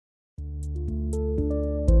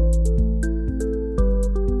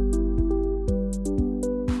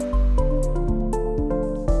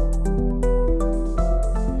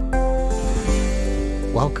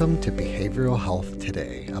Welcome to Behavioral Health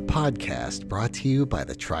Today, a podcast brought to you by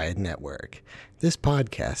the Triad Network. This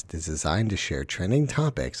podcast is designed to share trending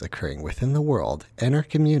topics occurring within the world and our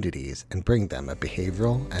communities and bring them a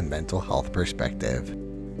behavioral and mental health perspective.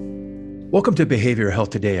 Welcome to Behavioral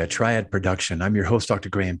Health Today, a Triad production. I'm your host, Dr.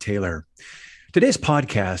 Graham Taylor. Today's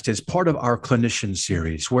podcast is part of our clinician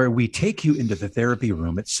series, where we take you into the therapy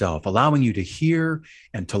room itself, allowing you to hear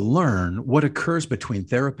and to learn what occurs between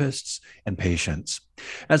therapists and patients.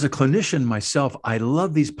 As a clinician myself, I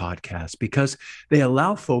love these podcasts because they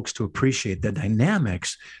allow folks to appreciate the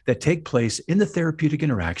dynamics that take place in the therapeutic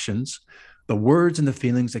interactions, the words and the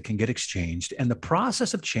feelings that can get exchanged, and the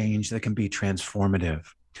process of change that can be transformative.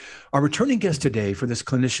 Our returning guest today for this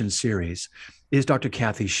clinician series is Dr.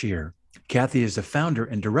 Kathy Shear. Kathy is the founder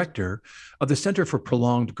and director of the Center for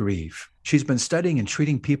Prolonged Grief. She's been studying and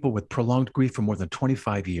treating people with prolonged grief for more than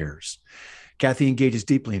 25 years. Kathy engages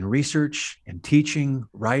deeply in research and teaching,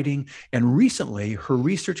 writing, and recently her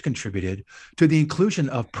research contributed to the inclusion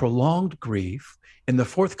of prolonged grief in the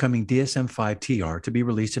forthcoming DSM-5 TR to be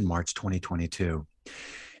released in March 2022.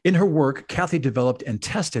 In her work, Kathy developed and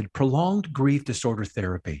tested prolonged grief disorder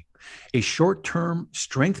therapy, a short-term,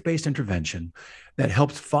 strength-based intervention that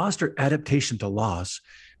helps foster adaptation to loss,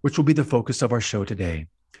 which will be the focus of our show today.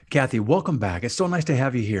 Kathy, welcome back. It's so nice to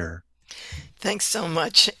have you here. Thanks so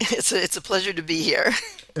much. It's a pleasure to be here.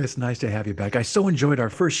 It's nice to have you back. I so enjoyed our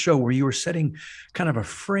first show where you were setting kind of a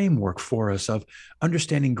framework for us of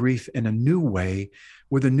understanding grief in a new way,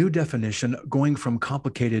 with a new definition, going from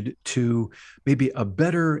complicated to maybe a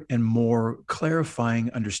better and more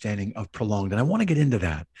clarifying understanding of prolonged. And I want to get into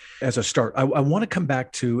that as a start. I want to come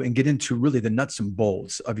back to and get into really the nuts and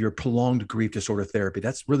bolts of your prolonged grief disorder therapy.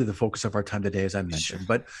 That's really the focus of our time today, as I mentioned. Sure.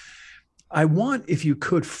 But I want, if you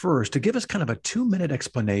could first, to give us kind of a 2-minute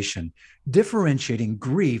explanation differentiating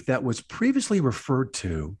grief that was previously referred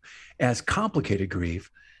to as complicated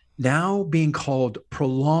grief, now being called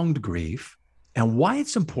prolonged grief, and why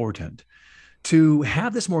it's important to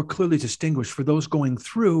have this more clearly distinguished for those going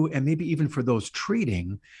through and maybe even for those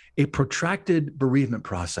treating a protracted bereavement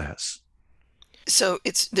process. So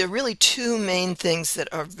there are really two main things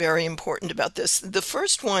that are very important about this. The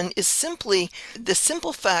first one is simply the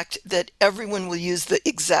simple fact that everyone will use the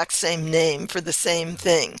exact same name for the same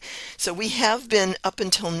thing. So we have been up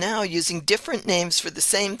until now using different names for the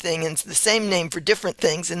same thing and the same name for different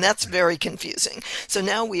things, and that's very confusing. So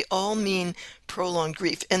now we all mean prolonged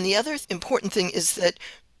grief. And the other important thing is that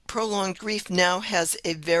prolonged grief now has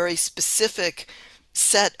a very specific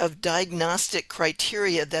set of diagnostic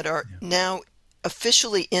criteria that are now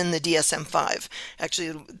officially in the DSM-5.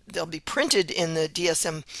 Actually, they'll be printed in the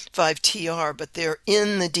DSM-5 TR, but they're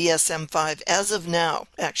in the DSM-5 as of now,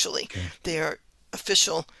 actually. Okay. They are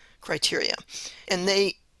official criteria. And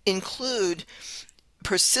they include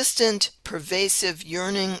persistent, pervasive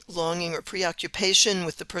yearning, longing, or preoccupation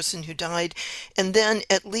with the person who died, and then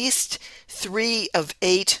at least 3 of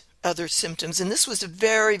 8 other symptoms. And this was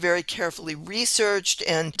very, very carefully researched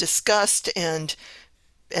and discussed and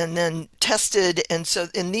then tested. And so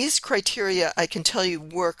in these criteria, I can tell you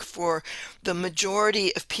work for the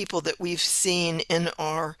majority of people that we've seen in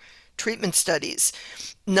our treatment studies.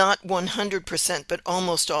 Not 100%, but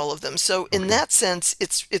almost all of them. So in that sense,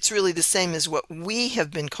 it's really the same as what we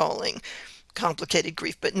have been calling complicated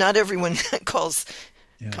grief, but not everyone calls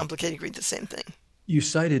complicated grief the same thing. You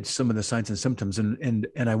cited some of the signs and symptoms, and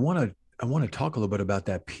I want to talk a little bit about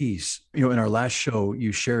that piece. You know, in our last show,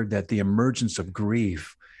 you shared that the emergence of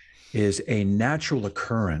grief is a natural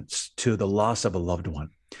occurrence to the loss of a loved one.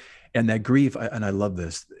 And that grief, and I love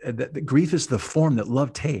this, that grief is the form that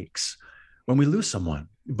love takes when we lose someone.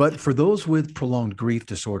 But for those with prolonged grief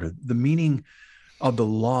disorder, the meaning of the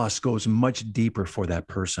loss goes much deeper for that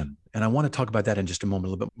person. And I want to talk about that in just a moment,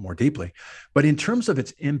 a little bit more deeply. But in terms of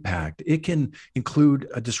its impact, it can include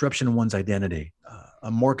a disruption in one's identity, a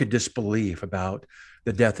marked disbelief about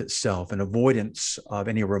the death itself, and avoidance of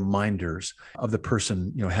any reminders of the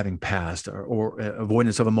person, having passed, or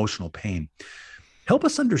avoidance of emotional pain. Help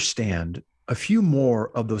us understand a few more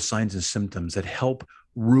of those signs and symptoms that help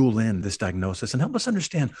rule in this diagnosis, and help us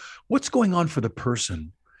understand what's going on for the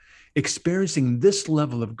person experiencing this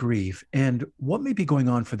level of grief and what may be going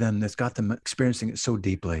on for them that's got them experiencing it so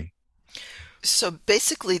deeply. So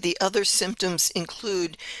basically, the other symptoms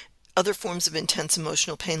include other forms of intense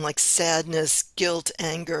emotional pain like sadness, guilt,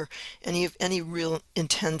 anger, any real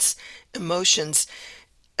intense emotions,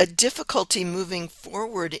 a difficulty moving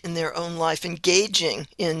forward in their own life, engaging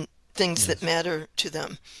in things that matter to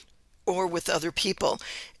them or with other people.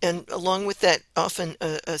 And along with that, often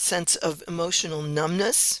a sense of emotional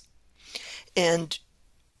numbness and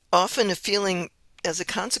often a feeling as a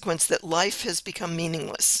consequence that life has become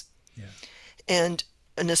meaningless. Yeah. And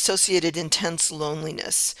an associated intense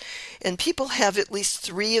loneliness. And people have at least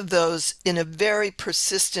 3 of those in a very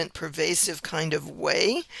persistent, pervasive kind of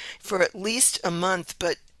way for at least a month,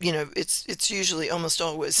 but it's usually almost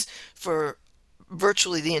always for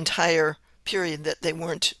virtually the entire period that they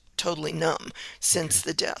weren't totally numb since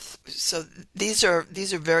the death. So these are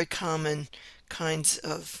very common kinds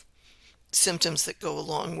of symptoms that go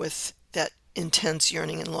along with that intense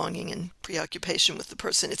yearning and longing and preoccupation with the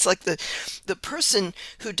person. It's like the person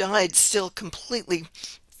who died still completely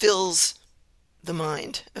fills the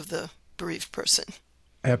mind of the bereaved person.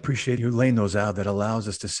 I appreciate you laying those out. That allows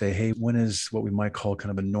us to say, hey, when is what we might call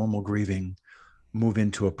kind of a normal grieving move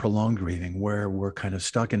into a prolonged grieving where we're kind of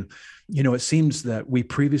stuck? And, it seems that we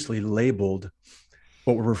previously labeled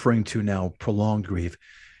what we're referring to now prolonged grief,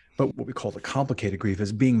 but what we call the complicated grief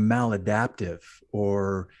as being maladaptive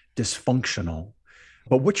or dysfunctional.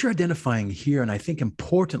 But what you're identifying here, and I think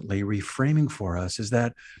importantly reframing for us, is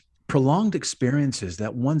that prolonged experiences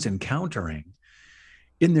that one's encountering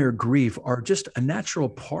in their grief are just a natural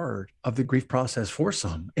part of the grief process for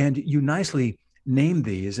some. And you nicely name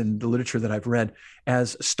these in the literature that I've read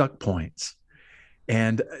as stuck points.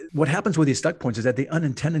 And what happens with these stuck points is that they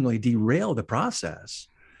unintentionally derail the process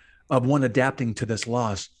of one adapting to this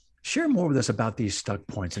loss. Share more with us about these stuck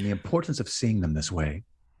points and the importance of seeing them this way.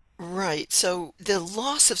 Right. So the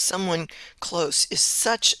loss of someone close is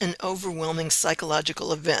such an overwhelming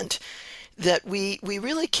psychological event that we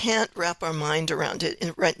really can't wrap our mind around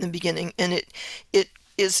it right in the beginning. And it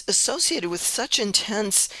is associated with such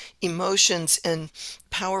intense emotions and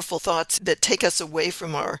powerful thoughts that take us away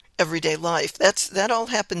from our everyday life. That all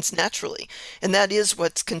happens naturally. And that is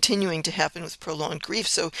what's continuing to happen with prolonged grief.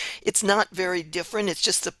 So it's not very different. It's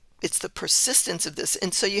just it's the persistence of this.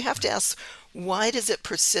 And so you have to ask, why does it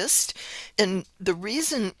persist? And the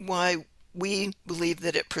reason why we believe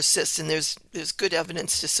that it persists, and there's good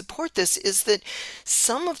evidence to support this, is that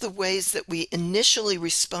some of the ways that we initially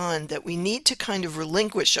respond that we need to kind of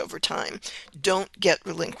relinquish over time don't get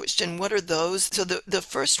relinquished. And what are those? So the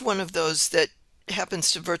first one of those that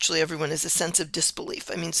happens to virtually everyone is a sense of disbelief.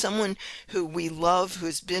 I mean, someone who we love,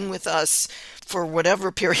 who's been with us for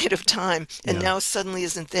whatever period of time, and now suddenly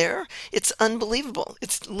isn't there. It's unbelievable.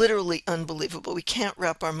 It's literally unbelievable. We can't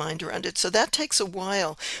wrap our mind around it. So that takes a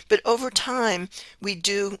while. But over time, we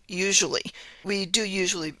do usually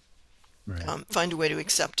find a way to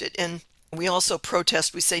accept it. And we also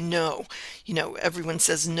protest. We say no. Everyone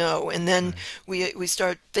says no. And then we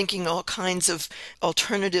start thinking all kinds of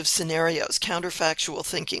alternative scenarios, counterfactual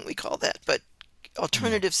thinking, we call that. But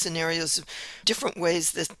alternative scenarios of different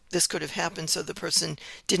ways that this could have happened so the person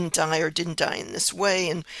didn't die or didn't die in this way.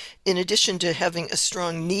 And in addition to having a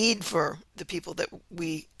strong need for the people that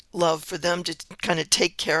we love, for them to kind of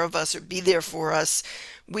take care of us or be there for us,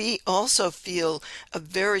 we also feel a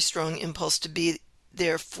very strong impulse to be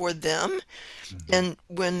there for them. And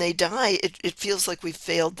when they die, it feels like we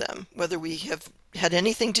failed them. Whether we have had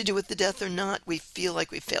anything to do with the death or not, we feel like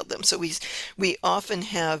we failed them. So we often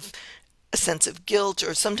have a sense of guilt,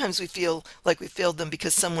 or sometimes we feel like we failed them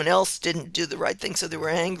because someone else didn't do the right thing, so they were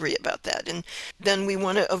angry about that. And then we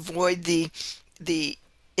want to avoid the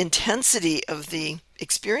intensity of the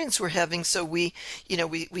experience we're having, so we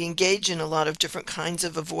engage in a lot of different kinds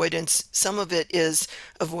of avoidance. Some of it is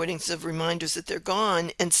avoidance of reminders that they're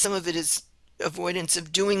gone, and some of it is avoidance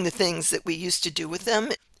of doing the things that we used to do with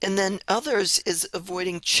them. And then others is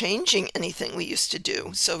avoiding changing anything we used to do.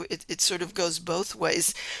 So it sort of goes both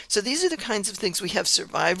ways. So these are the kinds of things. We have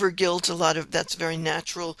survivor guilt. A lot of that's a very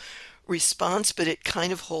natural response, but it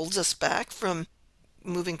kind of holds us back from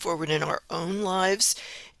moving forward in our own lives,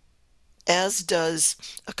 as does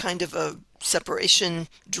a kind of a separation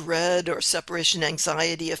dread or separation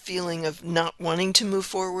anxiety, a feeling of not wanting to move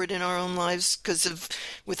forward in our own lives because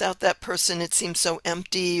without that person it seems so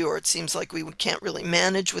empty, or it seems like we can't really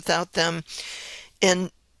manage without them. And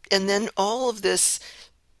then all of this,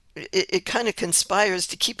 it kind of conspires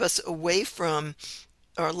to keep us away from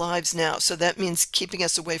our lives now. So that means keeping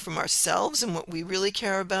us away from ourselves and what we really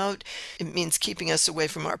care about. It means keeping us away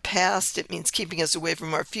from our past. It means keeping us away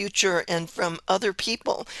from our future and from other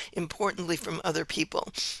people, importantly from other people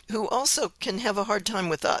who also can have a hard time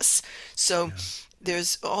with us. So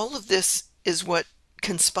there's all of this is what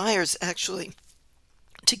conspires actually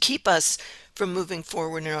to keep us from moving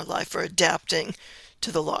forward in our life or adapting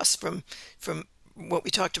to the loss, from what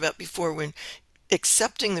we talked about before, when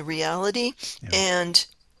accepting the reality and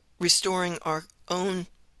restoring our own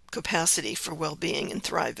capacity for well-being and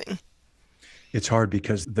thriving. It's hard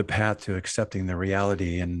because the path to accepting the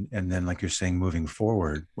reality and then, like you're saying, moving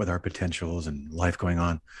forward with our potentials and life going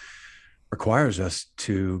on requires us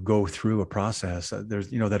to go through a process. There's,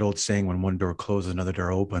 that old saying, when one door closes, another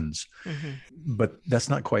door opens. Mm-hmm. But that's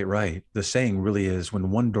not quite right. The saying really is,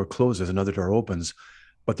 when one door closes, another door opens,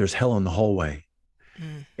 but there's hell in the hallway.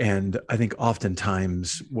 Mm. And I think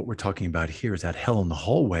oftentimes what we're talking about here is that hell in the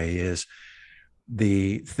hallway is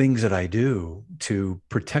the things that I do to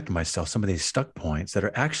protect myself, some of these stuck points that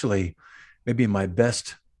are actually maybe my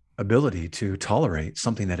best ability to tolerate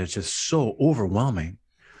something that is just so overwhelming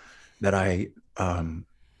that You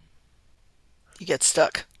get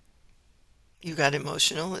stuck. You got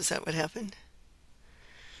emotional. Is that what happened?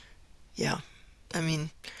 Yeah. I mean,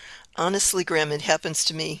 honestly, Graham, it happens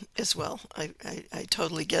to me as well. I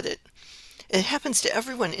totally get it. It happens to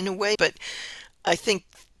everyone in a way, but I think,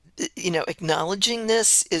 acknowledging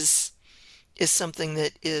this is something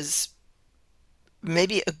that is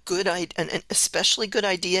maybe a good idea, an especially good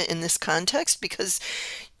idea in this context, because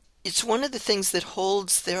it's one of the things that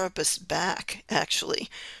holds therapists back, actually,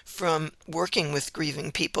 from working with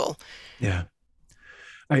grieving people. Yeah,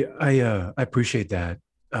 I appreciate that.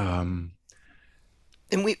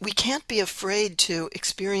 And we can't be afraid to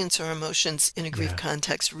experience our emotions in a grief Yeah,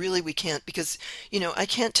 context. Really, we can't, because, I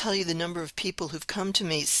can't tell you the number of people who've come to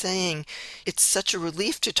me saying, it's such a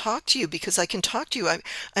relief to talk to you because I can talk to you.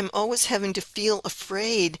 I'm always having to feel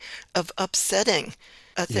afraid of upsetting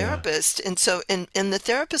a yeah, therapist. And so, and the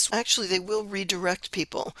therapist, actually, they will redirect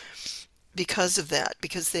people because of that,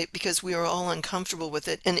 because we are all uncomfortable with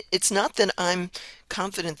it. And it's not that I'm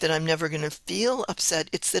confident that I'm never going to feel upset.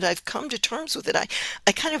 It's that I've come to terms with it.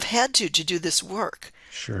 I kind of had to do this work,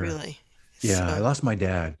 sure. really. Yeah, I So, lost my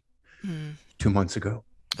dad mm, 2 months ago,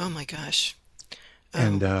 oh my gosh.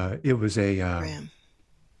 and Oh, Graham.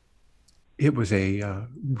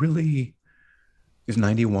 really, he was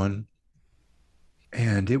 91,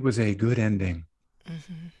 and it was a good ending,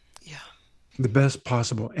 Hmm. Yeah. the best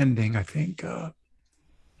possible ending, I think.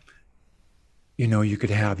 You could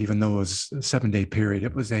have, even though it was a 7-day period.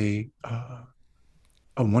 It was a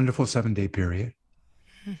wonderful 7-day period,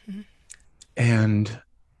 Hmm. and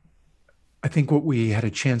I think what we had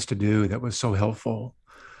a chance to do that was so helpful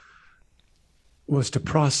was to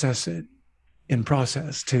process it in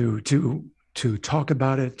process, to talk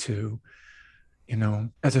about it, to,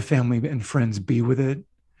 as a family and friends, be with it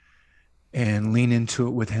and lean into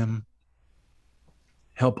it with him,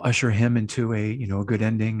 help usher him into a good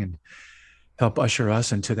ending, and help usher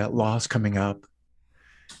us into that loss coming up.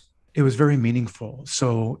 It was very meaningful.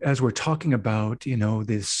 So as we're talking about,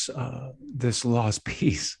 this lost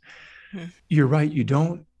piece, you're right. You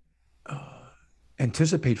don't uh,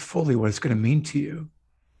 anticipate fully what it's going to mean to you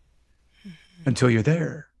until you're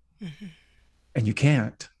there, Hmm. and you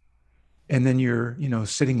can't. And then you're,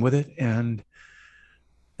 sitting with it, and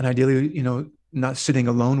ideally, not sitting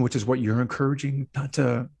alone, which is what you're encouraging, not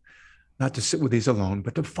to sit with these alone,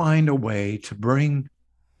 but to find a way to bring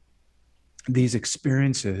these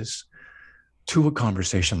experiences to a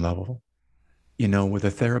conversation level, with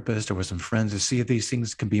a therapist or with some friends, to see if these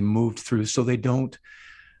things can be moved through so they don't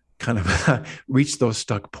kind of reach those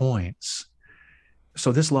stuck points.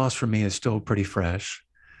 So this loss for me is still pretty fresh,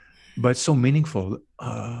 but so meaningful.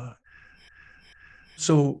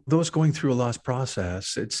 So those going through a loss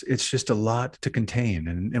process, it's just a lot to contain.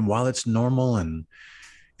 And while it's normal and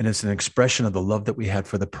it's an expression of the love that we had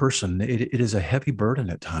for the person, it is a heavy burden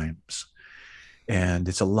at times. And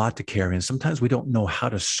it's a lot to carry. And sometimes we don't know how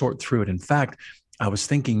to sort through it. In fact, I was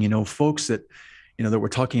thinking, folks that we're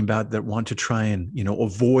talking about that want to try and,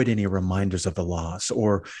 avoid any reminders of the loss,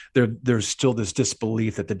 or there's still this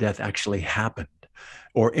disbelief that the death actually happened,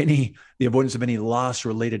 or the avoidance of any loss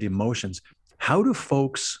related emotions. How do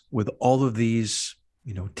folks with all of these,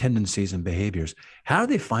 tendencies and behaviors, how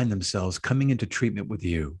do they find themselves coming into treatment with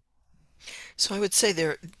you? So I would say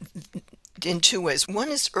there in two ways. One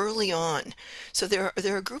is early on. So there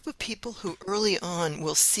are a group of people who early on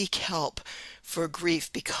will seek help for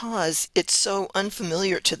grief because it's so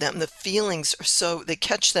unfamiliar to them. The feelings are so, they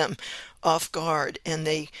catch them off guard, and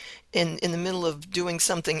they in the middle of doing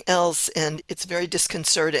something else, and it's very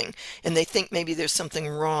disconcerting, and they think maybe there's something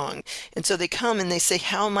wrong. And so they come and they say,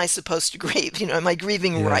 how am I supposed to grieve? Am I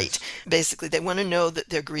grieving right? Yes. Basically, they want to know that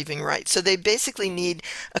they're grieving right. So they basically need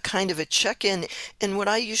a kind of a check-in. And what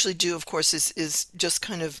I usually do, of course, is just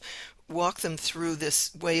kind of walk them through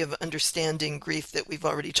this way of understanding grief that we've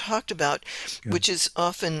already talked about, Good. which is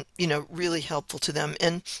often, really helpful to them,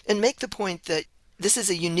 and make the point that this is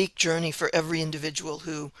a unique journey for every individual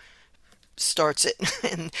who starts it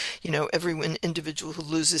and every individual who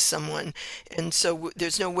loses someone. And so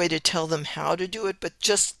there's no way to tell them how to do it, but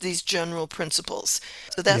just these general principles.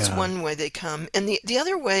 So that's Yeah. one way they come. And the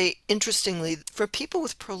other way, interestingly, for people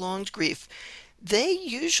with prolonged grief, they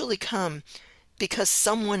usually come because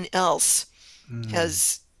someone else Mm.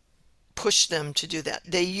 has push them to do that.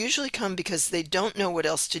 They usually come because they don't know what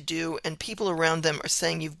else to do, and people around them are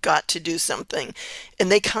saying, you've got to do something.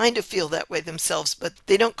 And they kind of feel that way themselves, but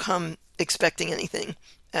they don't come expecting anything,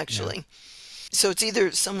 Yeah. actually. So it's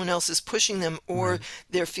either someone else is pushing them or Right.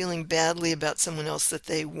 they're feeling badly about someone else that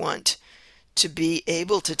they want to be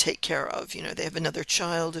able to take care of. They have another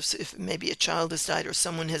child, if maybe a child has died or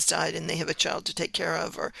someone has died and they have a child to take care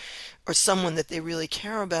of, or someone that they really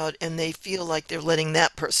care about and they feel like they're letting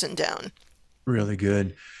that person down. Really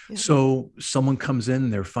good. Yeah. So someone comes in,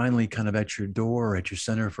 they're finally kind of at your door, at your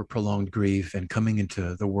center for prolonged grief and coming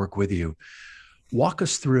into the work with you. Walk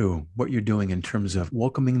us through what you're doing in terms of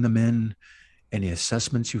welcoming them in, any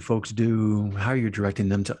assessments you folks do, how you're directing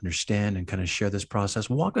them to understand and kind of share this process.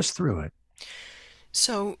 Walk us through it.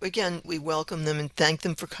 So again, we welcome them and thank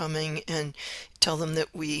them for coming and tell them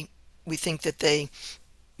that we think that they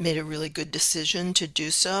made a really good decision to do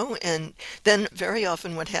so. And then very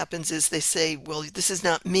often what happens is they say, well, this is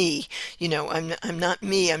not me. I'm not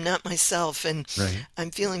me. I'm not myself. And Right. I'm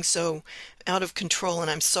feeling so out of control and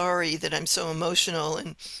I'm sorry that I'm so emotional.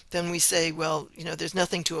 And then we say, well, there's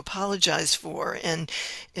nothing to apologize for. And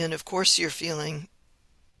of course you're feeling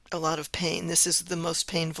a lot of pain. This is the most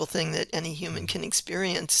painful thing that any human can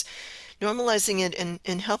experience. Normalizing it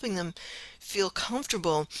and helping them feel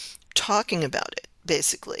comfortable talking about it,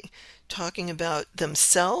 basically. Talking about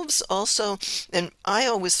themselves also. And I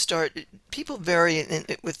always start, people vary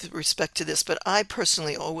with respect to this, but I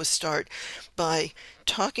personally always start by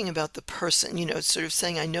talking about the person, sort of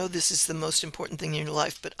saying, I know this is the most important thing in your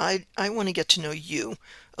life, but I want to get to know you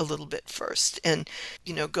a little bit first and,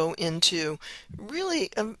 go into really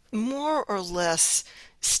a more or less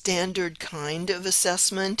standard kind of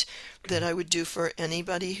assessment that I would do for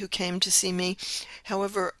anybody who came to see me.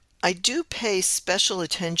 However, I do pay special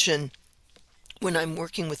attention when I'm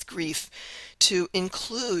working with grief to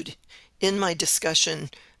include in my discussion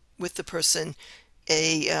with the person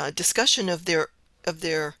a discussion of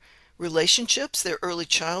their relationships, their early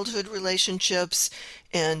childhood relationships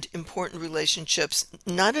and important relationships,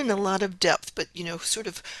 not in a lot of depth, but sort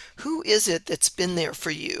of who is it that's been there for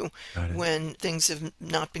you Got it. when things have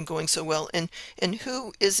not been going so well, and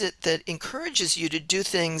who is it that encourages you to do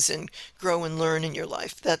things and grow and learn in your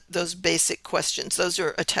life. That those basic questions, those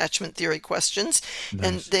are attachment theory questions, and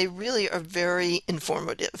Nice. they really are very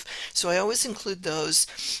informative. So I always include those.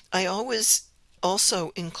 I always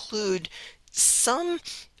also include some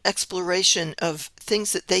exploration of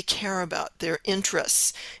things that they care about, their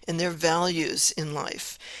interests and their values in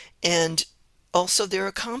life, and also their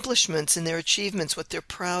accomplishments and their achievements, what they're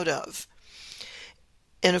proud of.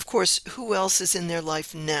 And of course, who else is in their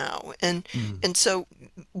life now? And Mm. and so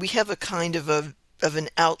we have a kind of an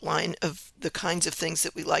outline of the kinds of things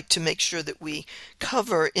that we like to make sure that we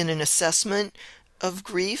cover in an assessment of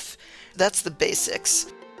grief. That's the basics.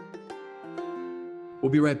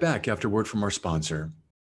 We'll be right back after word from our sponsor.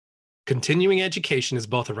 Continuing education is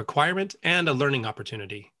both a requirement and a learning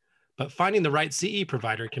opportunity, but finding the right CE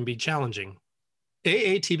provider can be challenging.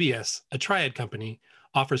 AATBS, a Triad company,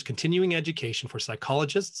 offers continuing education for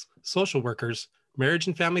psychologists, social workers, marriage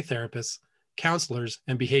and family therapists, counselors,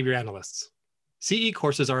 and behavior analysts. CE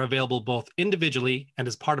courses are available both individually and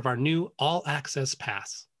as part of our new All Access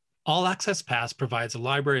Pass. All Access Pass provides a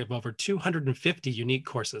library of over 250 unique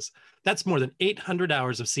courses. That's more than 800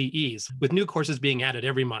 hours of CEs, with new courses being added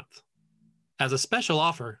every month. As a special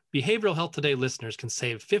offer, Behavioral Health Today listeners can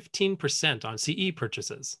save 15% on CE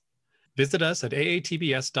purchases. Visit us at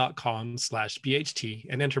aatbs.com/BHT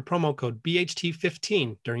and enter promo code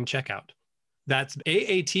BHT15 during checkout. That's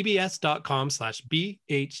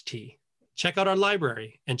aatbs.com/BHT. Check out our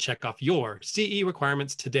library and check off your CE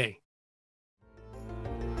requirements today.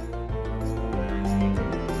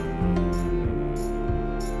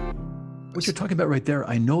 What you're talking about right there,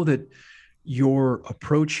 I know that your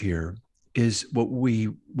approach here is what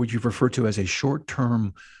you've referred to as a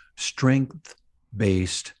short-term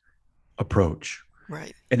strength-based approach.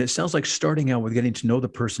 Right. And it sounds like starting out with getting to know the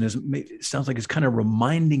person it sounds like it's kind of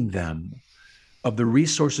reminding them of the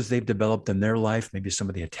resources they've developed in their life, maybe some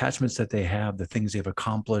of the attachments that they have, the things they've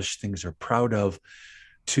accomplished, things they're proud of,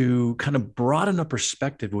 to kind of broaden a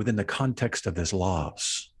perspective within the context of this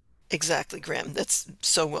loss. Exactly, Graham. That's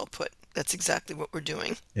so well put. That's exactly what we're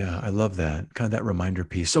doing. Yeah, I love that, kind of that reminder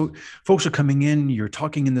piece. So folks are coming in, you're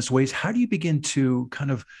talking in this ways. How do you begin to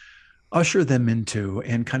kind of usher them into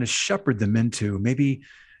and kind of shepherd them into maybe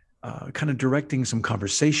kind of directing some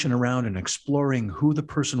conversation around and exploring who the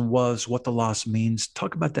person was, what the loss means.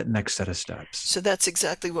 Talk about that next set of steps. So that's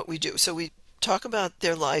exactly what we do. So we talk about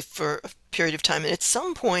their life for a period of time. And at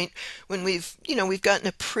some point when we've gotten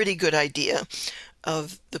a pretty good idea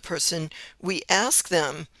of the person, we ask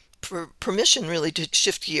them for permission really to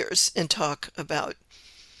shift gears and talk about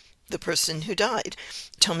the person who died.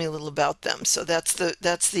 Tell me a little about them. So that's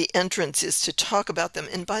the entrance, is to talk about them.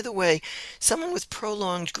 And by the way, someone with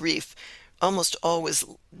prolonged grief almost always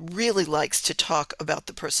really likes to talk about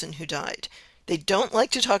the person who died. They don't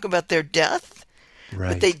like to talk about their death,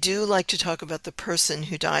 but they do like to talk about the person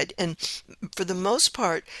who died. And for the most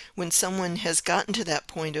part, when someone has gotten to that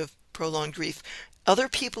point of prolonged grief, other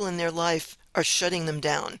people in their life are shutting them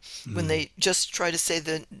down when they just try to say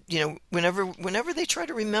that, whenever they try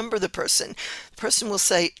to remember the person will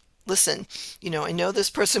say, listen, I know this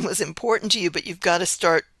person was important to you, but you've got to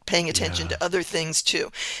start paying attention to other things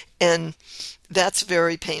too. And that's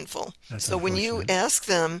very painful. So when you ask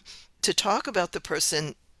them to talk about the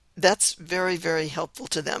person, that's very, very helpful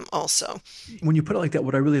to them also. When you put it like that,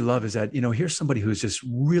 what I really love is that, here's somebody who's just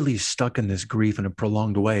really stuck in this grief in a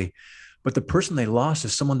prolonged way. But the person they lost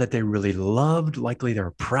is someone that they really loved, likely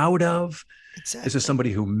they're proud of. Exactly. This is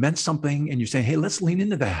somebody who meant something, and you're saying, hey, let's lean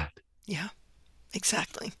into that. Yeah,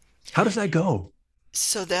 exactly. How does that go?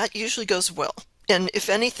 So that usually goes well. And if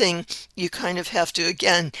anything, you kind of have to,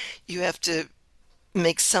 again, you have to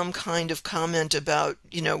make some kind of comment about,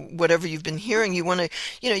 whatever you've been hearing. You want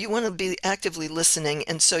to be actively listening.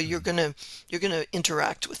 And so you're going to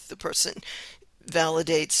interact with the person,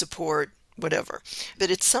 validate, support, whatever. But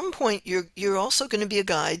at some point, you're also going to be a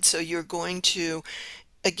guide. So you're going to,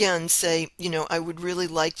 again, say, I would really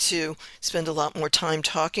like to spend a lot more time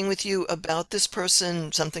talking with you about this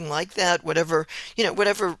person, something like that, whatever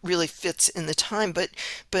really fits in the time.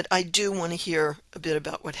 But I do want to hear a bit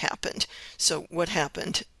about what happened. So what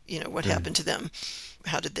happened? What happened to them?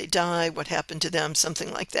 How did they die? What happened to them?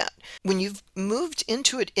 Something like that. When you've moved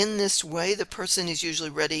into it in this way, the person is usually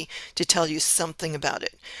ready to tell you something about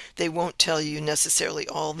it. They won't tell you necessarily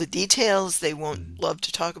all the details. They won't love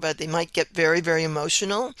to talk about it. They might get very, very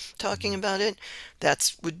emotional talking about it.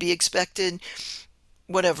 That would be expected.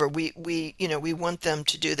 Whatever. We want them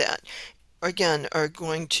to do that. Again, are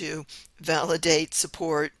going to validate,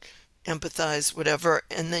 support, empathize, whatever.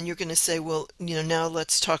 And then you're going to say, well, now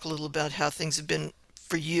let's talk a little about how things have been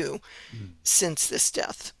for you since this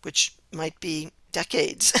death, which might be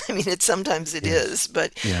decades. I mean, sometimes it is,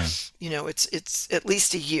 but it's at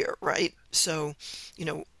least a year, right? So,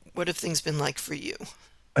 what have things been like for you?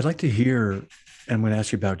 I'd like to hear, and I'm going to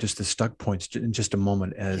ask you about just the stuck points in just a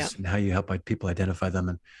moment, and how you help people identify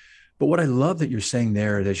them. But what I love that you're saying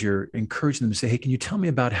there is you're encouraging them to say, hey, can you tell me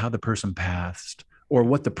about how the person passed, or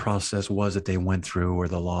what the process was that they went through, or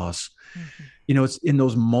the loss? Mm-hmm. It's in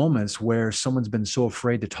those moments where someone's been so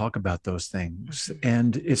afraid to talk about those things. Mm-hmm.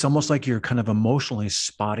 And it's almost like you're kind of emotionally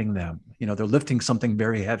spotting them. They're lifting something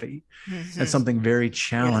very heavy and something very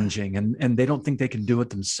challenging, and they don't think they can do it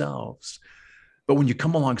themselves. But when you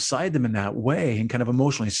come alongside them in that way and kind of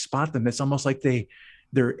emotionally spot them, it's almost like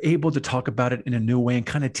they're able to talk about it in a new way and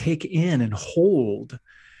kind of take in and hold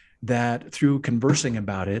that through conversing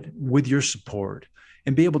about it with your support,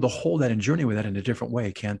 and be able to hold that and journey with that in a different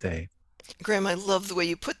way, can't they? Graham, I love the way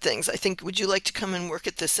you put things. I think, would you like to come and work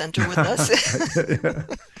at the center with us?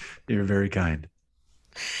 You're very kind.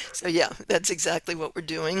 So yeah, that's exactly what we're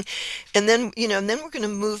doing. And then, and then we're going to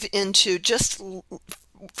move into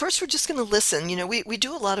first, we're just going to listen. We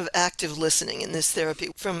do a lot of active listening in this therapy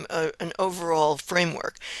from an overall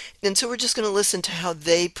framework. And so we're just going to listen to how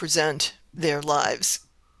they present their lives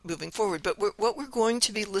moving forward. But what we're going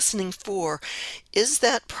to be listening for is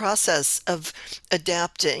that process of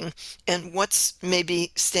adapting and what's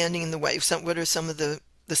maybe standing in the way. What are some of the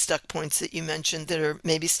stuck points that you mentioned that are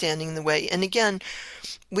maybe standing in the way? And again,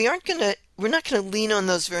 we're not going to lean on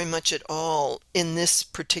those very much at all in this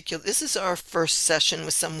is our first session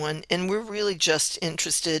with someone, and we're really just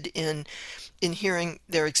interested in hearing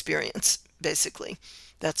their experience, basically.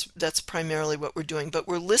 That's primarily what we're doing, but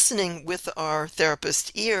we're listening with our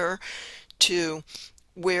therapist ear to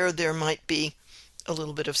where there might be a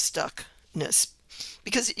little bit of stuckness.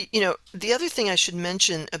 Because, the other thing I should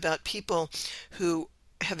mention about people who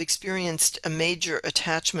have experienced a major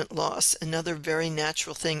attachment loss, another very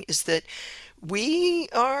natural thing, is that we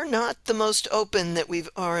are not the most open that we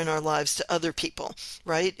are in our lives to other people,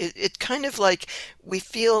 right? It kind of like we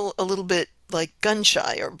feel a little bit like gun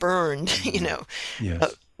shy or burned,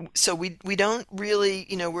 Yes. So we don't really,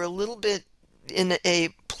 we're a little bit in a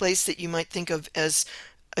place that you might think of as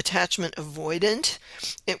attachment avoidant,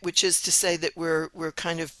 which is to say that we're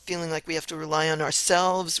kind of feeling like we have to rely on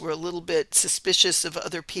ourselves. We're a little bit suspicious of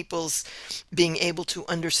other people's being able to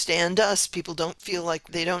understand us. People don't feel like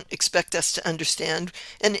they don't expect us to understand.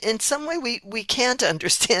 And in some way, we can't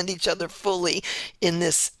understand each other fully in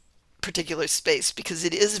this particular space because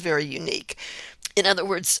it is very unique. In other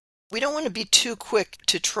words, we don't want to be too quick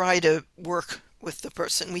to try to work with the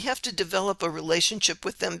person. We have to develop a relationship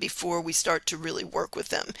with them before we start to really work with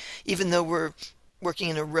them, even though we're working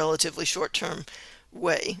in a relatively short-term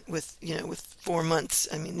way with 4 months.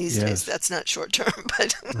 I mean, these days that's not short-term,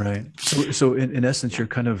 but right. So in essence, you're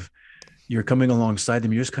coming alongside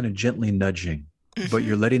them. You're just kind of gently nudging, but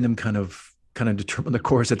you're letting them kind of determine the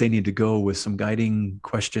course that they need to go with some guiding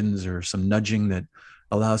questions or some nudging that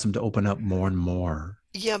allows them to open up more and more.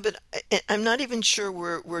 Yeah, but I'm not even sure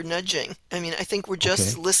we're nudging. I mean, I think we're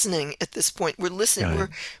just listening at this point. We're listening.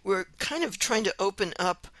 We're kind of trying to open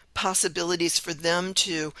up possibilities for them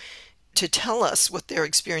to tell us what they're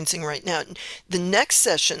experiencing right now. The next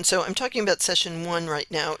session, so I'm talking about session 1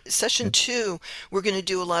 right now. Session 2, we're going to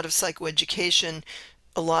do a lot of psychoeducation,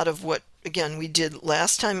 a lot of what, again, we did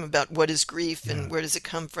last time about what is grief and where does it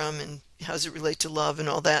come from and how does it relate to love and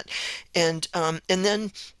all that, and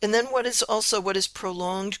then what is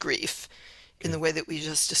prolonged grief in the way that we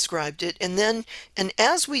just described it, and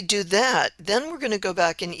as we do that, then we're going to go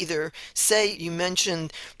back and either say, you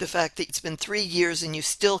mentioned the fact that it's been 3 years and you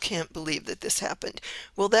still can't believe that this happened.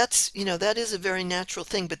 Well, that's that is a very natural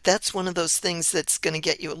thing, but that's one of those things that's going to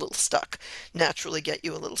get you a little stuck, naturally get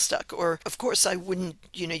you a little stuck. Or of course I wouldn't,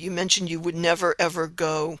 you mentioned you would never ever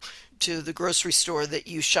go to the grocery store that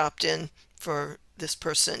you shopped in for this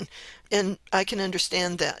person. And I can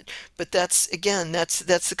understand that. But that's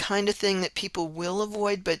the kind of thing that people will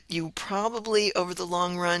avoid, but you probably over the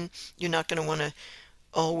long run, you're not going to want to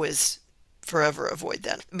always forever avoid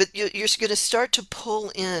that. But you're going to start to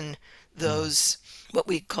pull in those what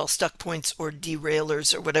we call stuck points or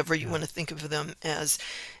derailers or whatever you want to think of them as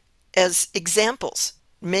examples.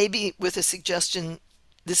 Maybe with a suggestion.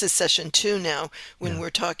 This is session 2 now when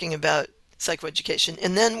we're talking about psychoeducation.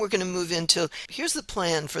 And then we're going to move into, here's the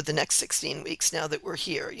plan for the next 16 weeks now that we're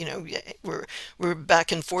here. We're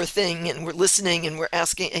back and forthing and we're listening and we're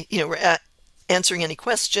asking, answering any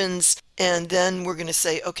questions. And then we're going to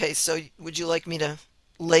say, okay, so would you like me to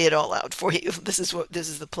lay it all out for you? This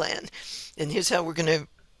is the plan. And here's how we're going to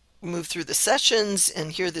move through the sessions.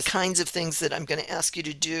 And here are the kinds of things that I'm going to ask you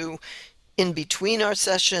to do in between our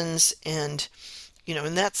sessions. And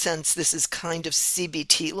in that sense, this is kind of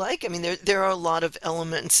CBT-like. I mean, there are a lot of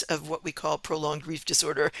elements of what we call prolonged grief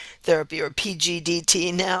disorder therapy, or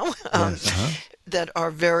PGDT now, that are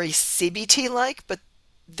very CBT-like, but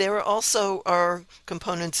there also are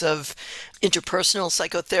components of interpersonal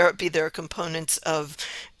psychotherapy. There are components of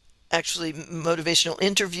actually motivational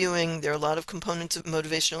interviewing. There are a lot of components of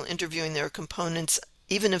motivational interviewing. There are components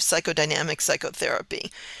even of psychodynamic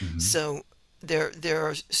psychotherapy. So there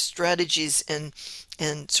are strategies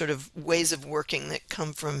and sort of ways of working that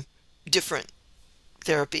come from different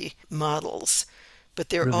therapy models, but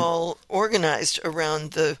they're all organized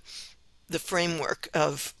around the framework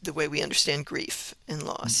of the way we understand grief and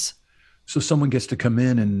loss. So someone gets to come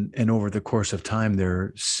in and over the course of time,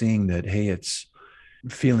 they're seeing that, hey, it's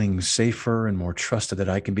feeling safer and more trusted that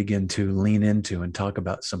I can begin to lean into and talk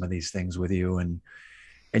about some of these things with you. And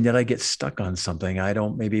yet I get stuck on something. I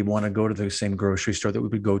don't maybe want to go to the same grocery store that we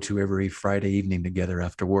would go to every Friday evening together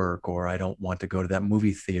after work, or I don't want to go to that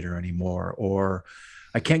movie theater anymore, or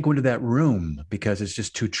I can't go into that room because it's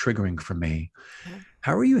just too triggering for me.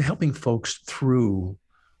 How are you helping folks through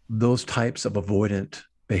those types of avoidant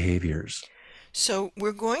behaviors? So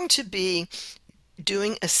we're going to be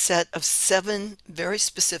doing a set of 7 very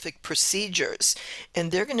specific procedures, and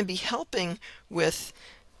they're going to be helping with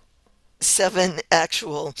 7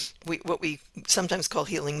 actual, what we sometimes call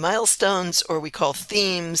healing milestones, or we call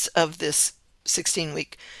themes of this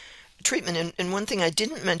 16-week treatment. And one thing I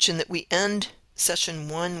didn't mention that we end session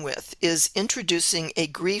 1 with is introducing a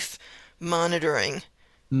grief monitoring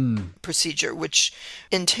procedure, which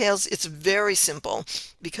entails, it's very simple,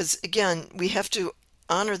 because again, we have to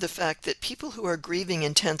honor the fact that people who are grieving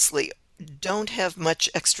intensely don't have much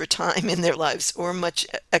extra time in their lives or much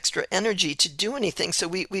extra energy to do anything. So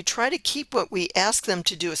we try to keep what we ask them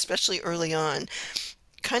to do, especially early on,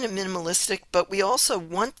 kind of minimalistic, but we also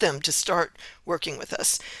want them to start working with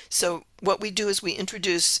us. So what we do is we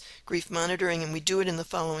introduce grief monitoring, and we do it in the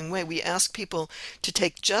following way. We ask people to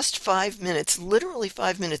take just 5 minutes, literally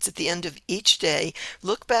 5 minutes at the end of each day,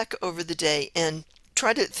 look back over the day and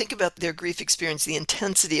try to think about their grief experience, the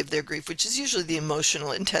intensity of their grief, which is usually the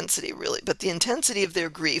emotional intensity, really, but the intensity of their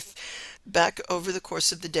grief back over the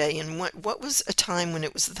course of the day, and what was a time when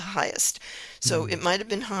it was the highest. So it might have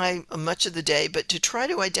been high much of the day, but to try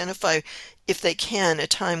to identify, if they can, a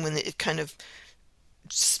time when it kind of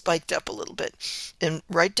spiked up a little bit, and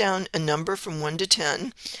write down a number from 1 to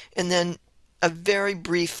 10, and then a very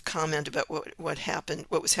brief comment about what happened,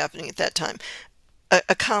 what was happening at that time.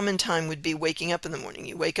 A common time would be waking up in the morning.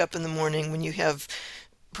 You wake up in the morning when you have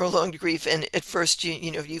prolonged grief, and at first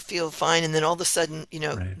you feel fine, and then all of a sudden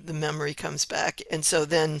Right. the memory comes back, and so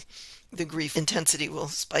then the grief intensity will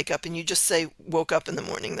spike up, and you just say woke up in the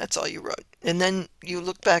morning. That's all you wrote, and then you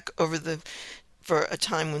look back over for a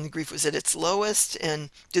time when the grief was at its lowest and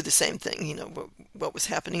do the same thing, what was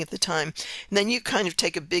happening at the time. And then you kind of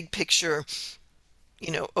take a big picture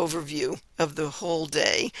overview of the whole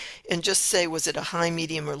day and just say, was it a high,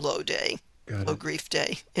 medium, or low day? Got Low it. grief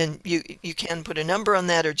day. And you can put a number on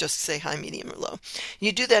that or just say high, medium, or low.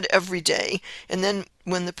 You do that every day. And then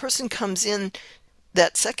when the person comes in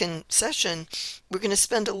that second session, we're going to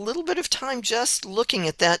spend a little bit of time just looking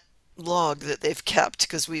at that log that they've kept,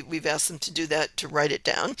 because we've asked them to do that, to write it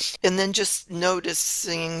down, and then just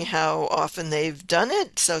noticing how often they've done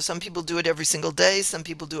it. So some people do it every single day, some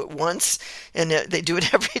people do it once, and they do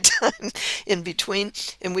it every time in between.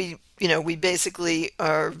 And we basically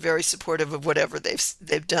are very supportive of whatever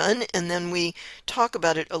they've done, and then we talk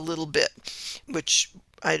about it a little bit, which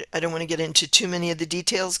I don't want to get into too many of the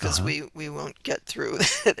details because Uh-huh. we won't get through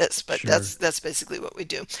this, but Sure. that's basically what we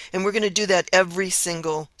do. And we're going to do that every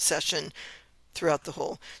single session throughout the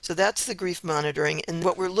whole. So that's the grief monitoring. And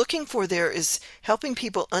what we're looking for there is helping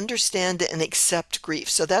people understand and accept grief.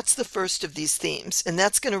 So that's the first of these themes. And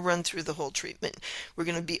that's going to run through the whole treatment. We're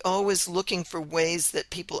going to be always looking for ways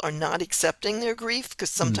that people are not accepting their grief,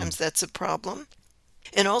 because Mm. sometimes that's a problem.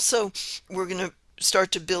 And also, we're going to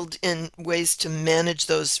start to build in ways to manage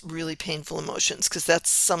those really painful emotions, because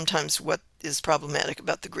that's sometimes what is problematic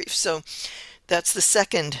about the grief. So that's the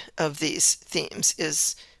second of these themes,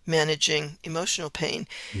 is managing emotional pain.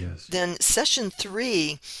 Yes. Then session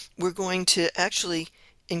 3, we're going to actually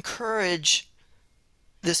encourage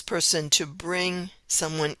this person to bring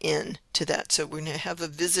someone in to that. So we're going to have a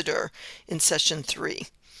visitor in session 3.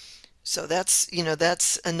 So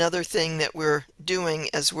that's another thing that we're doing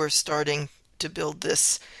as we're starting to build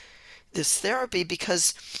this therapy,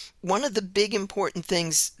 because one of the big important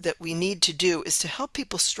things that we need to do is to help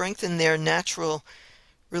people strengthen their natural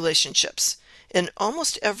relationships. And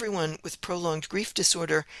almost everyone with prolonged grief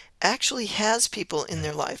disorder actually has people in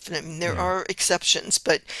their life. And I mean, there Yeah. are exceptions,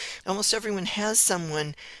 but almost everyone has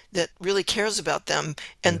someone that really cares about them.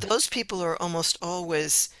 And Yes. those people are almost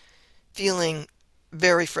always feeling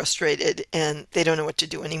very frustrated, and they don't know what to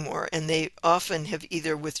do anymore. And they often have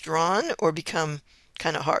either withdrawn or become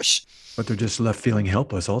kind of harsh. But they're just left feeling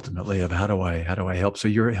helpless ultimately of how do I help? So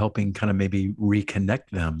you're helping kind of maybe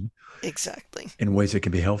reconnect them Exactly. in ways that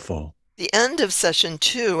can be helpful. The end of session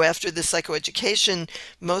 2, after the psychoeducation,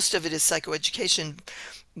 most of it is psychoeducation,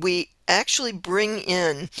 we actually bring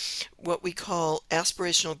in what we call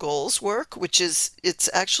aspirational goals work, which is, it's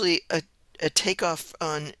actually a takeoff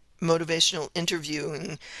on motivational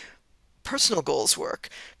interviewing, personal goals work.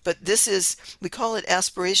 But we call it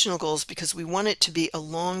aspirational goals because we want it to be a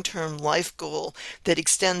long-term life goal that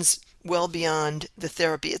extends well beyond the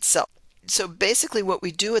therapy itself. So basically what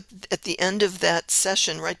we do at the end of that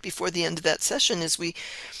session, right before the end of that session, is we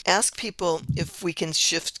ask people if we can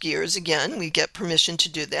shift gears again. We get permission to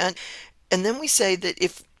do that. And then we say that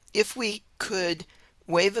if we could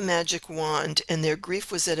wave a magic wand and their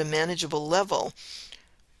grief was at a manageable level,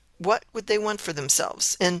 what would they want for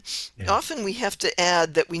themselves? And Yeah. often we have to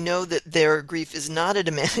add that we know that their grief is not at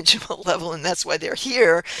a manageable level, and that's why they're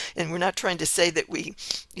here. And we're not trying to say that we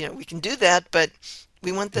can do that, but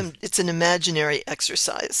we want them, it's an imaginary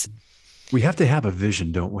exercise. We have to have a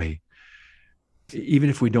vision, don't we? Even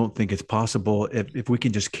if we don't think it's possible, if we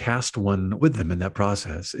can just cast one with them in that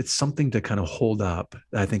process, it's something to kind of hold up.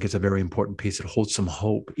 I think it's a very important piece. It holds some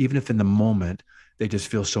hope, even if in the moment they just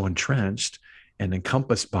feel so entrenched and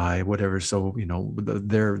encompassed by whatever. So,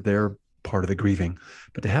 they're part of the grieving,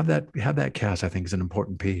 but to have that cast, I think, is an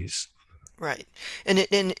important piece. Right. And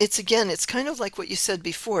it's again, it's kind of like what you said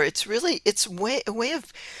before. It's really, a way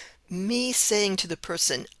of me saying to the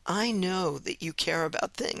person, I know that you care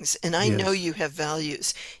about things, and I know Yes. you have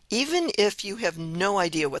values, even if you have no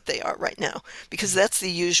idea what they are right now, because that's the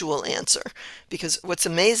usual answer. Because what's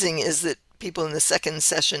amazing is that people in the second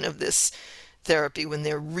session of this therapy, when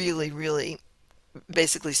they're really, really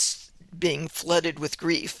basically being flooded with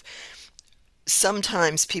grief,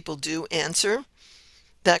 sometimes people do answer,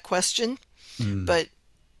 that question, Mm,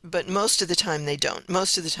 but most of the time they don't.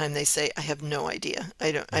 Most of the time they say, I have no idea. I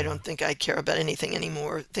yeah. don't think I care about anything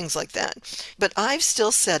anymore, things like that. But I've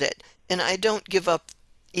still said it, and I don't give up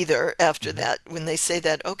either after Mhm. that. When they say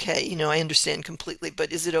that, okay, I understand completely,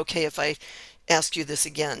 but is it okay if I ask you this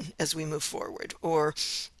again as we move forward? Or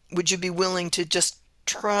would you be willing to just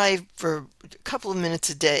try for a couple of minutes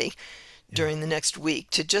a day Yeah. during the next week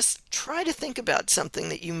to just try to think about something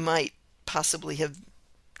that you might possibly have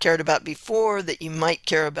cared about before, that you might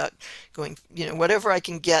care about going, whatever I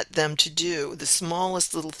can get them to do, the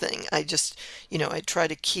smallest little thing. I try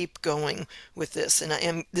to keep going with this.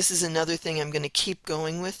 And this is another thing I'm going to keep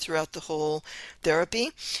going with throughout the whole therapy.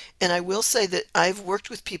 And I will say that I've worked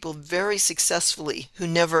with people very successfully who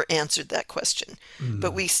never answered that question,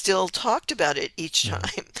 but Mm, we still talked about it each yeah.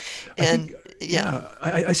 time. I think, And yeah,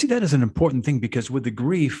 yeah, I see that as an important thing because with the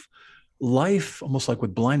grief, life, almost like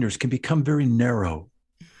with blinders, can become very narrow.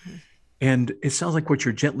 And it sounds like what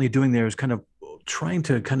you're gently doing there is kind of trying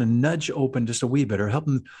to kind of nudge open just a wee bit or help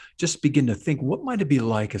them just begin to think, what might it be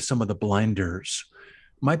like if some of the blinders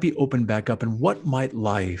might be opened back up, and what might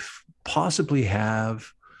life possibly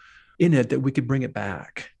have in it that we could bring it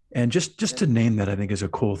back? And just to name that, I think is a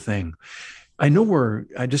cool thing. I know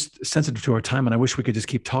I just sensitive to our time, and I wish we could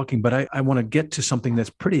just keep talking, but I want to get to something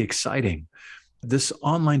that's pretty exciting, this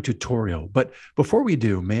online tutorial. But before we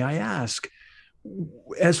do, may I ask,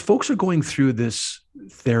 as folks are going through this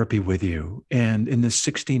therapy with you and in this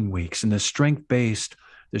 16 weeks and the strength-based,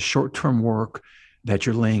 the short-term work that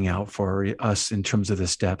you're laying out for us in terms of the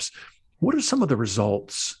steps, what are some of the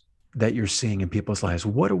results that you're seeing in people's lives?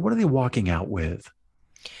 What are they walking out with?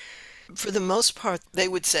 for the most part, they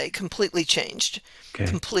would say Okay. completely changed,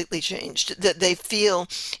 that they feel,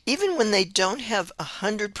 even when they don't have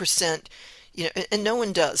 100%, and no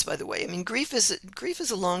one does, by the way. I mean, grief is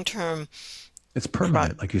a long-term It's pro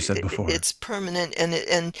permanent, like you said before. it's permanent, and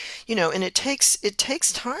it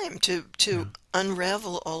takes time to Yeah.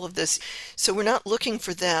 unravel all of this. So we're not looking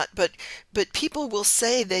for that, but people will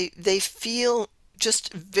say they feel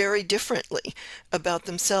just very differently about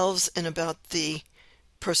themselves and about the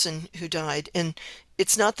person who died. And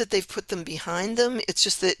it's not that they've put them behind them, it's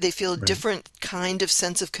just that they feel a Right. different kind of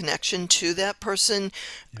sense of connection to that person,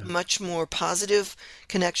 Yeah. much more positive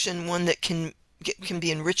connection, one that can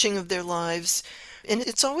be enriching of their lives. And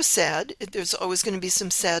it's always sad. There's always going to be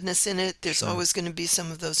some sadness in it. There's Sure. always going to be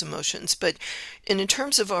some of those emotions. And in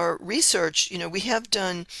terms of our research, we have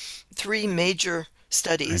done 3 major I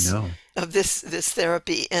studies know. of this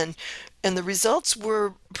therapy, and the results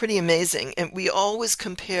were pretty amazing. And we always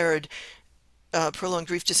compared prolonged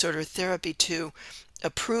grief disorder therapy to a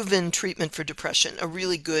proven treatment for depression, a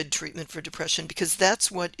really good treatment for depression, because that's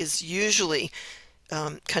what is usually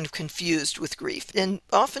kind of confused with grief. And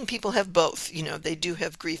often people have both, they do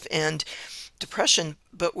have grief and depression.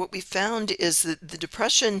 But what we found is that the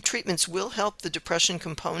depression treatments will help the depression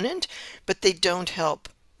component, but they don't help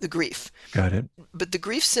the grief. Got it. But the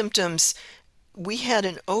grief symptoms, we had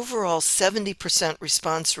an overall 70%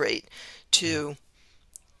 response rate to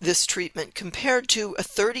this treatment compared to a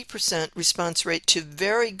 30% response rate to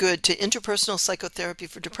very good to interpersonal psychotherapy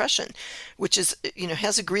for depression, which is,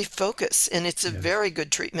 has a grief focus, and it's a Yes. very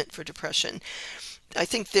good treatment for depression. I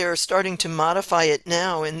think they're starting to modify it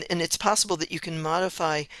now, and it's possible that you can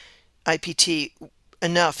modify IPT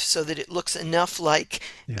enough so that it looks enough like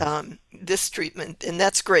Yes. this treatment, and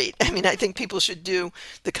that's great. I mean, I think people should do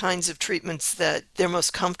the kinds of treatments that they're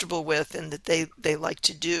most comfortable with and that they like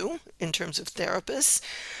to do in terms of therapists.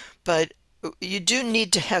 But you do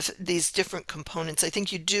need to have these different components. I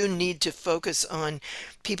think you do need to focus on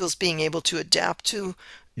people's being able to adapt to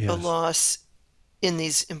a Yes. loss in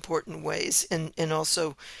these important ways, and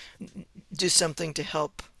also do something to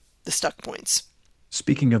help the stuck points.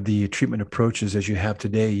 Speaking of the treatment approaches as you have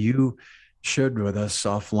today, you shared with us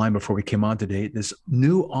offline before we came on today this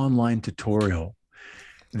new online tutorial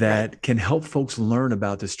Right. that can help folks learn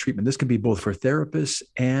about this treatment. This can be both for therapists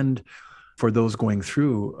and for those going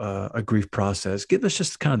through a grief process. Give us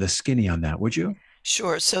just kind of the skinny on that, would you?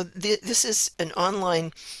 Sure. So this is an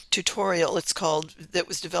online tutorial, it's called, that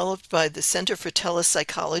was developed by the Center for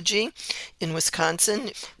Telepsychology in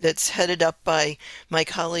Wisconsin, that's headed up by my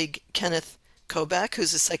colleague Kenneth Kobach,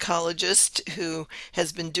 who's a psychologist who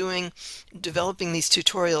has been developing these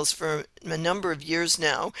tutorials for a number of years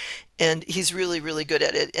now, and he's really, really good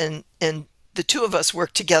at it. And the two of us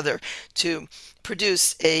work together to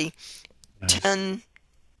produce a Nice. 10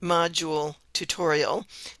 module tutorial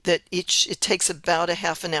that it takes about a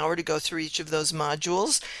half an hour to go through each of those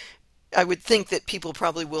modules. I would think that people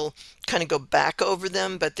probably will kind of go back over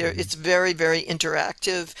them, but it's very, very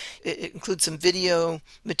interactive. It includes some video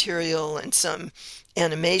material and some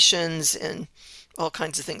animations and all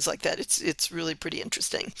kinds of things like that. It's really pretty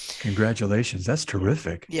interesting. Congratulations. That's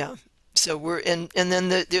terrific. Yeah. So and then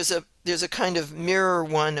there's a kind of mirror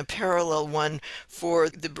one, a parallel one for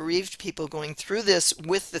the bereaved people going through this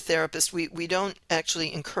with the therapist. We don't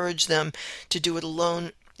actually encourage them to do it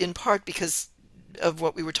alone, in part because of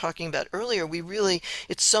what we were talking about earlier.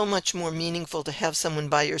 It's so much more meaningful to have someone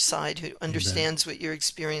by your side who understands what you're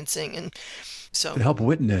experiencing, and so to help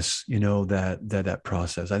witness, that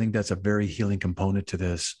process. I think that's a very healing component to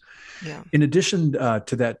this. Yeah. In addition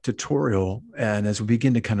to that tutorial, and as we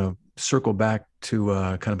begin to kind of circle back to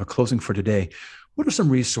kind of a closing for today, what are some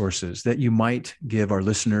resources that you might give our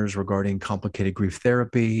listeners regarding complicated grief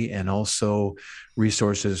therapy, and also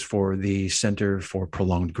resources for the Center for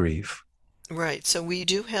Prolonged Grief? Right. So we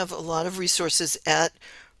do have a lot of resources at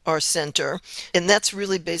our center, and that's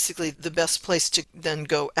really basically the best place to then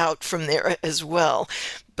go out from there as well.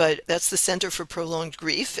 But that's the Center for Prolonged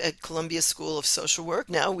Grief at Columbia School of Social Work.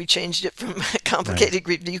 Now we changed it from complicated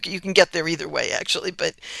grief. You can get there either way, actually.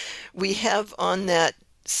 But we have on that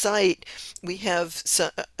site, we have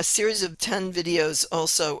a series of 10 videos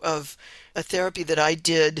also of a therapy that I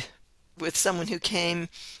did with someone who came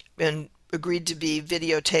and agreed to be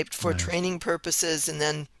videotaped for training purposes, and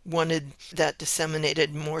then wanted that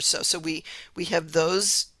disseminated more so. So we have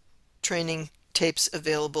those training tapes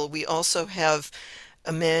available. We also have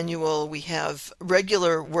a manual. We have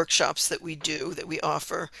regular workshops that we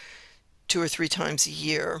offer 2 or 3 times a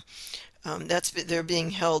year. They're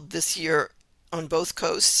being held this year on both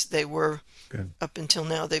coasts. They were up until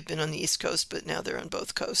now, they've been on the East Coast, but now they're on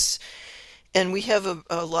both coasts. And we have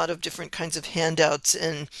a lot of different kinds of handouts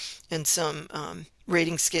and some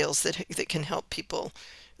rating scales that can help people,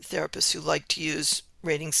 therapists who like to use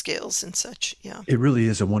rating scales and such. Yeah. It really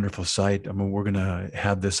is a wonderful site. I mean, we're going to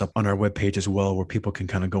have this up on our webpage as well, where people can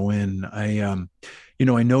kind of go in. I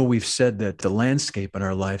know we've said that the landscape in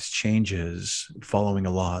our lives changes following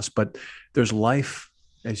a loss, but there's life,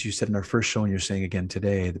 as you said in our first show, and you're saying again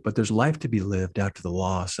today, but there's life to be lived after the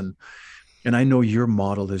loss. And I know your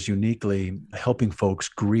model is uniquely helping folks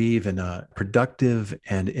grieve in a productive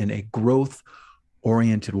and in a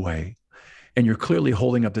growth-oriented way. And you're clearly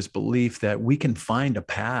holding up this belief that we can find a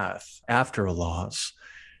path after a loss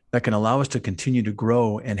that can allow us to continue to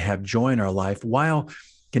grow and have joy in our life while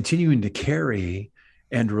continuing to carry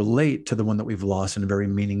and relate to the one that we've lost in a very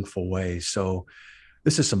meaningful way. So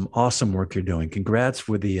this is some awesome work you're doing. Congrats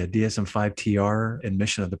with the DSM-5 TR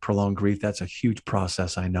admission of the prolonged grief. That's a huge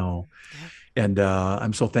process, I know. Yeah. And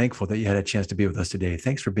I'm so thankful that you had a chance to be with us today.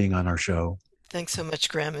 Thanks for being on our show. Thanks so much,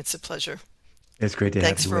 Graham. It's a pleasure. It's great to have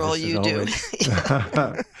you. Thanks for all you do.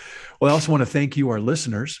 Well, I also want to thank you, our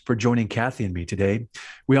listeners, for joining Kathy and me today.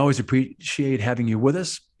 We always appreciate having you with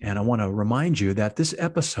us. And I want to remind you that this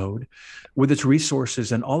episode, with its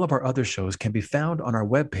resources and all of our other shows, can be found on our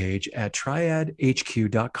webpage at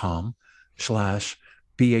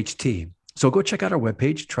triadhq.com/BHT. So go check out our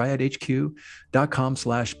webpage,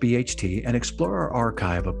 triadhq.com/BHT, and explore our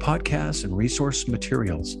archive of podcasts and resource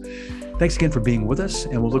materials. Thanks again for being with us,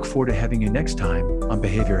 and we'll look forward to having you next time on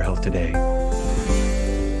Behavioral Health Today.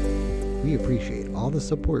 We appreciate all the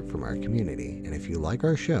support from our community, and if you like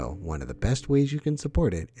our show, one of the best ways you can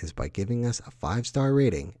support it is by giving us a 5-star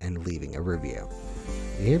rating and leaving a review.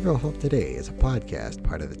 Behavioral Health Today is a podcast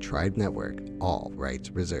part of the Triad Network, all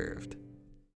rights reserved.